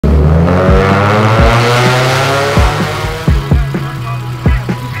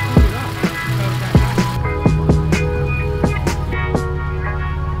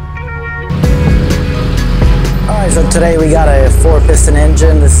Today we got a 4-piston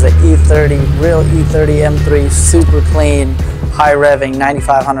engine. This is an E30, real E30 M3, super clean, high revving,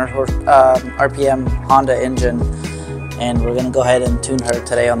 9,500 RPM Honda engine. And we're gonna go ahead and tune her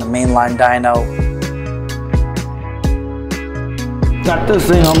today on the mainline dyno. Got this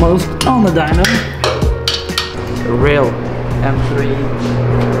thing almost on the dyno. A real M3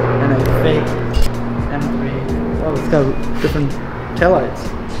 and a fake M3. Oh, it's got different taillights.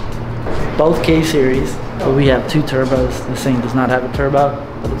 Both K-series. But we have two turbos. This thing does not have a turbo,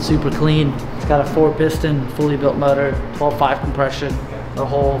 but it's super clean. It's got a 4-piston, fully built motor, 12.5 compression, the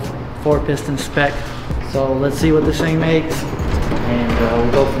whole 4-piston spec. So let's see what this thing makes, and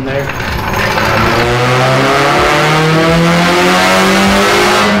we'll go from there.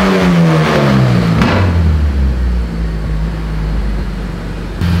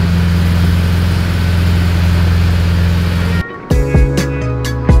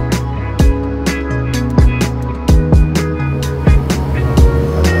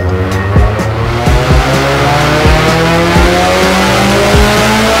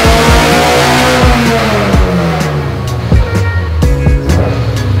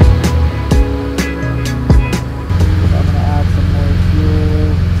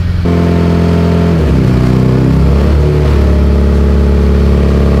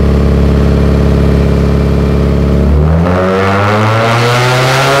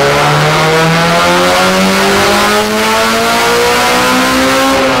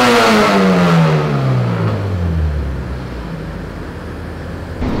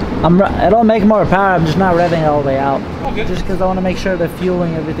 I don't make more power, I'm just not revving it all the way out. Okay. Just because I want to make sure the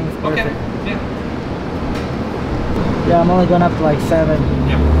fueling, everything's perfect. Okay. Yeah, I'm only going up to like 7.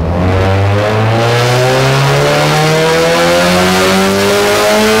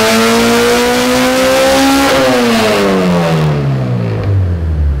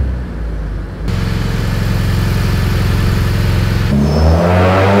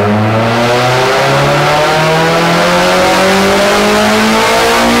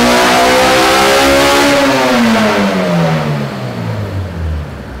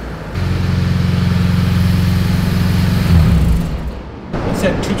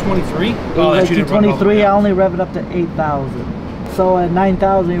 Said 223? Oh, like 223, I only rev it up to 8,000. So at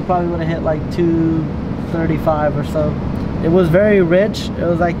 9,000, you probably would have hit like 235 or so. It was very rich. It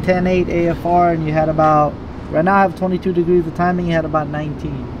was like 10.8 AFR, and you had about, right now I have 22 degrees of timing, you had about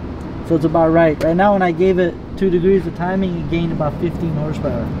 19. So it's about right. Right now when I gave it 2 degrees of timing, it gained about 15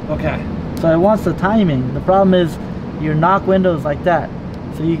 horsepower. Okay. So it wants the timing. The problem is your knock window is like that.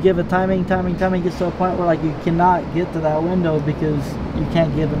 So you give it timing, gets to a point where like you cannot get to that window because you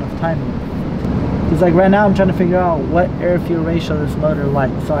can't give enough timing. Because like right now I'm trying to figure out what air fuel ratio this motor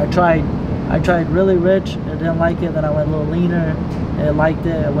likes. So I tried really rich, it didn't like it, then I went a little leaner, it liked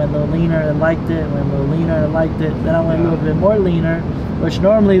it, I went a little leaner, it liked it, went a little leaner, it liked it, then I went a little bit more leaner, which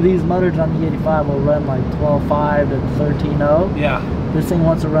normally these motors on the E85 will run like 12.5 and 13.0. Yeah. This thing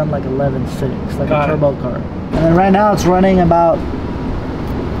wants to run like 11.6, like a turbo car. And then right now it's running about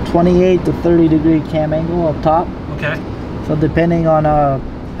 28 to 30 degree cam angle up top. Okay. So depending on,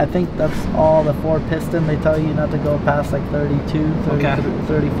 I think that's all the 4-piston. They tell you not to go past like 32,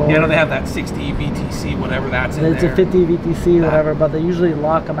 34. Yeah, no, they have that 60 VTC, whatever that's in there. It's a 50 VTC, whatever, but they usually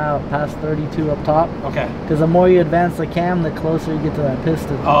lock them out past 32 up top. Okay. Because the more you advance the cam, the closer you get to that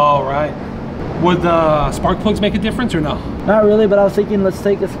piston. Oh, right. Would the spark plugs make a difference or no? Not really, but I was thinking let's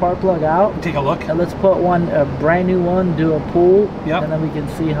take the spark plug out. Take a look. And let's put one, a brand new one, do a pull, and then we can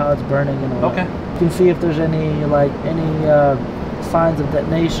see how it's burning and all that. You can see if there's any signs of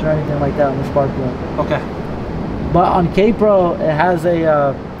detonation or anything like that on the spark plug. Okay. But on K-Pro, it has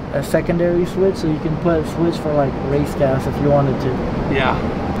a secondary switch, so you can put a switch for like race gas if you wanted to. Yeah.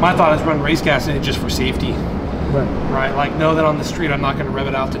 My thought is run race gas in it just for safety. Right. Right. Like know that on the street I'm not going to rev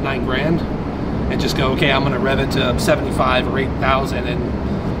it out to 9 grand. And just go, okay, I'm going to rev it to 75 or 8,000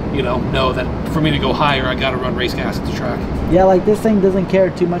 and, you know that for me to go higher, I got to run race gas at the track. Yeah, like this thing doesn't care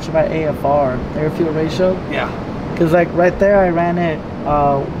too much about AFR, air fuel ratio. Yeah. Because like right there, I ran it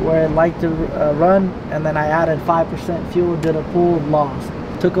where it liked to run, and then I added 5% fuel, did a pull, lost.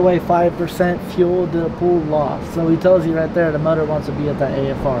 Took away 5% fuel, did a pull, lost. So he tells you right there the motor wants to be at that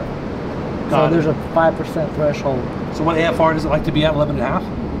AFR. So there's a 5% threshold. So what AFR does it like to be at,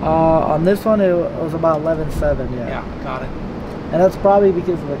 11.5? On this one, it was about 11.7, yeah. Yeah, got it. And that's probably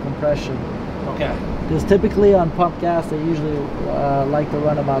because of the compression. Okay. Because typically on pump gas, they usually like to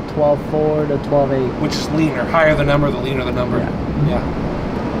run about 12.4 to 12.8. Which is leaner. Higher the number, the leaner the number. Yeah.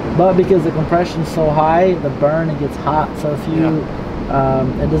 Yeah. But because the compression's so high, the burn, it gets hot. So if you,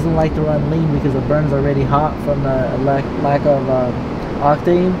 it doesn't like to run lean because the burn's already hot from the lack of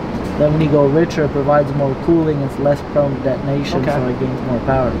octane. Then when you go richer, it provides more cooling. It's less prone to detonation, so it gains more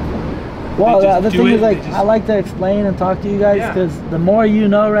power. Well, the thing is, like, I like to explain and talk to you guys because the more you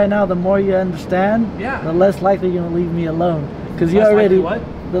know right now, the more you understand, the less likely you're gonna leave me alone. Because you already,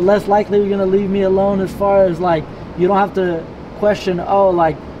 the less likely you're gonna leave me alone as far as like you don't have to question, oh,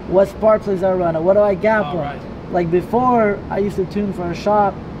 like what spark plugs I run or what do I gap on. Like before, I used to tune for a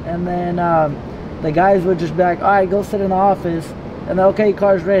shop, and then the guys would just be like, all right, go sit in the office, and then, okay,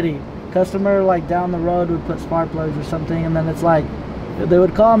 car's ready. Customer like down the road would put spark plugs or something, and then it's like they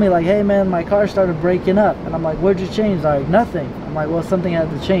would call me like, hey man, my car started breaking up, and I'm like, what'd you change? They're like, nothing. I'm like, well, something had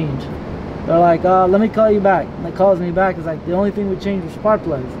to change. They're like, let me call you back. And they calls me back. It's like, the only thing we changed was spark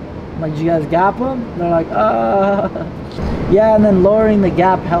plugs. I'm like, did you guys gap them? They're like, yeah. And then lowering the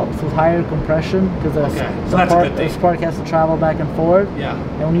gap helps with higher compression because the spark has to travel back and forth.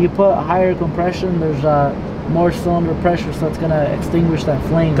 And when you put higher compression, there's more cylinder pressure, so it's gonna extinguish that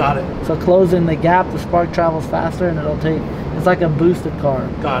flame. So closing the gap, the spark travels faster, and it'll take. It's like a boosted car.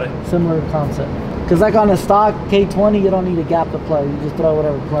 Similar concept. Because like on a stock K20, you don't need to gap the plug. You just throw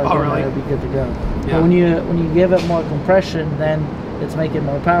whatever plug in there, it'll be good to go. But when you give it more compression, then it's making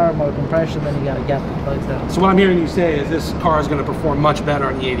more power, more compression, then you got to gap the plugs down. So what I'm hearing you say is this car is going to perform much better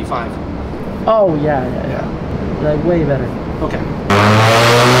on the E85. Oh yeah. Like way better. Okay.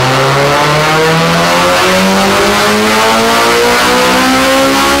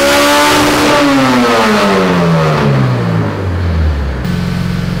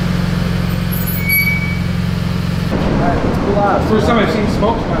 First time I've seen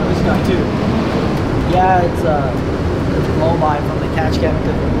smoke come out of this guy too. Yeah, it's blow line from the catch can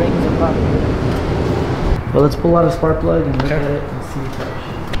because the rings are up. Well, let's pull out a spark plug and look at it and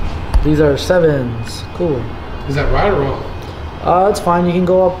see. These are 7s. Cool. Is that right or wrong? It's fine. You can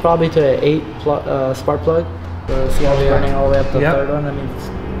go up probably to an 8 spark plug. See how it's burning all the way up to the third one? That means it's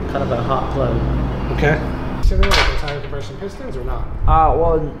kind of a hot plug. Okay. So they like those higher compression pistons or not?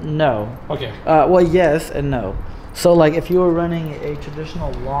 Well, no. Okay. Well, yes and no. So like if you were running a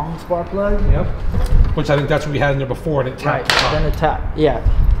traditional long spark plug, which I think that's what we had in there before, and it tapped. Then it tapped. Yeah,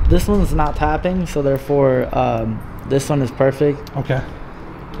 this one's not tapping, so therefore this one is perfect. Okay.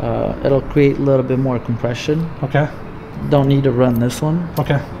 It'll create a little bit more compression. Okay. Don't need to run this one.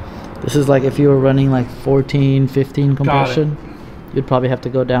 Okay. This is like if you were running like 14, 15 compression, you'd probably have to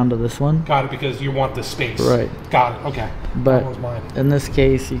go down to this one. Got it, because you want the space. Right. Got it. Okay. But in this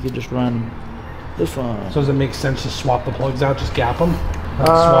case, you could just run this one. So does it make sense to swap the plugs out, just gap them?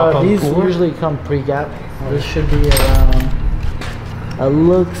 These usually come pre-gap. This should be around, it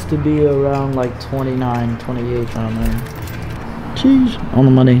looks to be around like 29, 28 around there. Jeez, on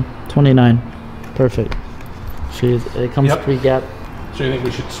the money, 29. Perfect. It comes pre-gap. So you think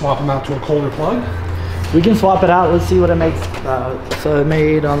we should swap them out to a colder plug? We can swap it out. Let's see what it makes. So it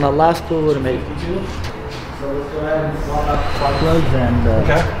made on the last pool, what it made. So let's go ahead and swap out the spark plugs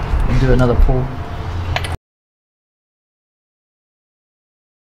and do another pool.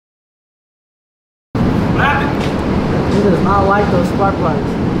 He does not like those spark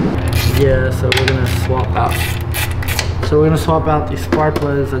plugs. Yeah, so we're gonna swap out. So we're gonna swap out these spark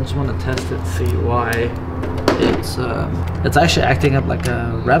plugs. I just want to test it, see why it's actually acting up like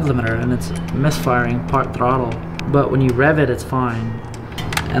a rev limiter, and it's misfiring part throttle. But when you rev it, it's fine.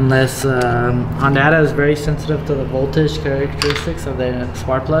 Unless Honda is very sensitive to the voltage characteristics of the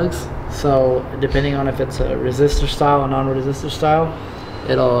spark plugs. So depending on if it's a resistor style or non-resistor style,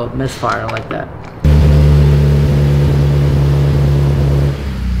 it'll misfire like that.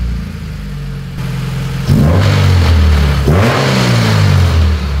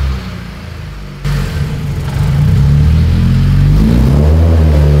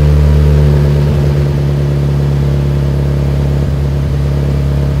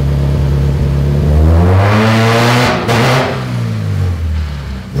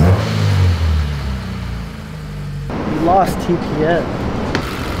 Lost TPS.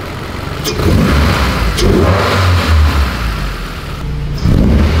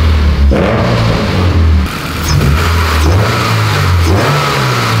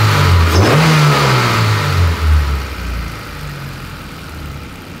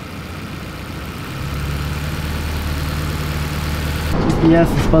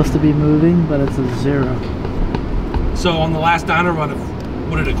 TPS is supposed to be moving, but it's a 0. So on the last dyno run,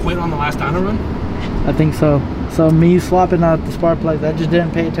 would it have quit on the last dyno run? I think so. So me swapping out the spark plugs, I just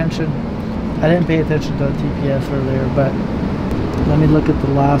didn't pay attention. I didn't pay attention to the TPS earlier, but let me look at the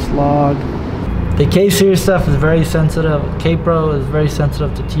last log. The K-Series stuff is very sensitive. K-Pro is very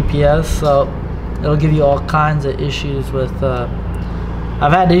sensitive to TPS, so it'll give you all kinds of issues with,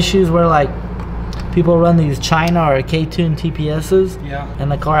 I've had issues where like people run these China or K-tuned TPSs. Yeah.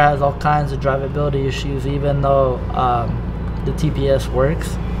 And the car has all kinds of drivability issues, even though the TPS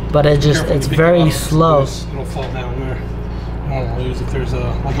works. But it's very slow. It'll fall down there. I don't want to lose if there's a,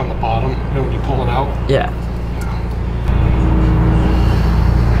 like on the bottom, you know, when you pull it out. Yeah.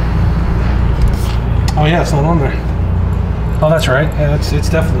 Oh yeah, it's not on there. Oh, that's right. Yeah, it's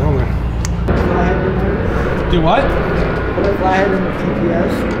definitely on there. Do what? Put a flathead in the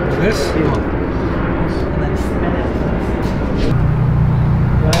TPS. This? Yeah. And then spin it.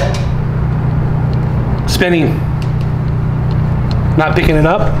 Go ahead. Spinning. Not picking it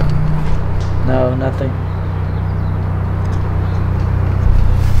up? No, nothing.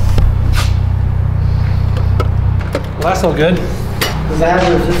 Well, that's no good. Does that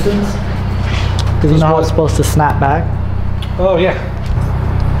have resistance? Because you know how it's supposed to snap back? Oh, yeah.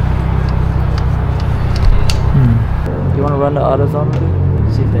 You want to run the AutoZone with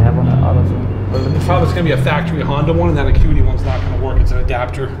it? See if they have one at AutoZone. Probably it's going to be a factory Honda one, and that Acuity one's not going to work. It's an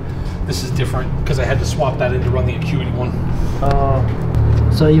adapter. This is different because I had to swap that in to run the Acuity one.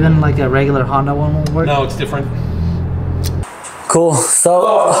 So even like a regular Honda one won't work? No, it's different. Cool. So,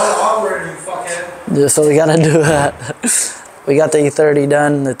 so we got to do that. We got the E30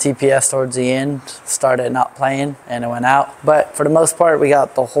 done, the TPS towards the end, started not playing and it went out. But for the most part, we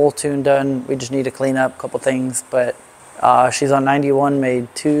got the whole tune done. We just need to clean up a couple things, but she's on 91, made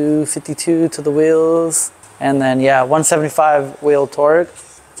 252 to the wheels. And then yeah, 175 wheel torque.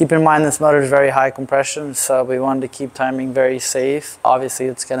 Keep in mind this motor is very high compression, so we wanted to keep timing very safe. Obviously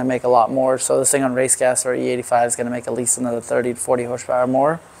it's gonna make a lot more. So this thing on race gas or E85 is gonna make at least another 30 to 40 horsepower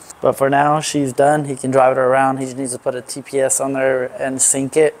more. But for now, she's done. He can drive it around. He just needs to put a TPS on there and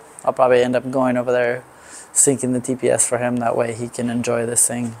sync it. I'll probably end up going over there, syncing the TPS for him. That way he can enjoy this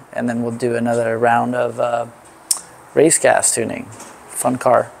thing. And then we'll do another round of race gas tuning. Fun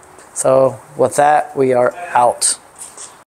car. So with that, we are out.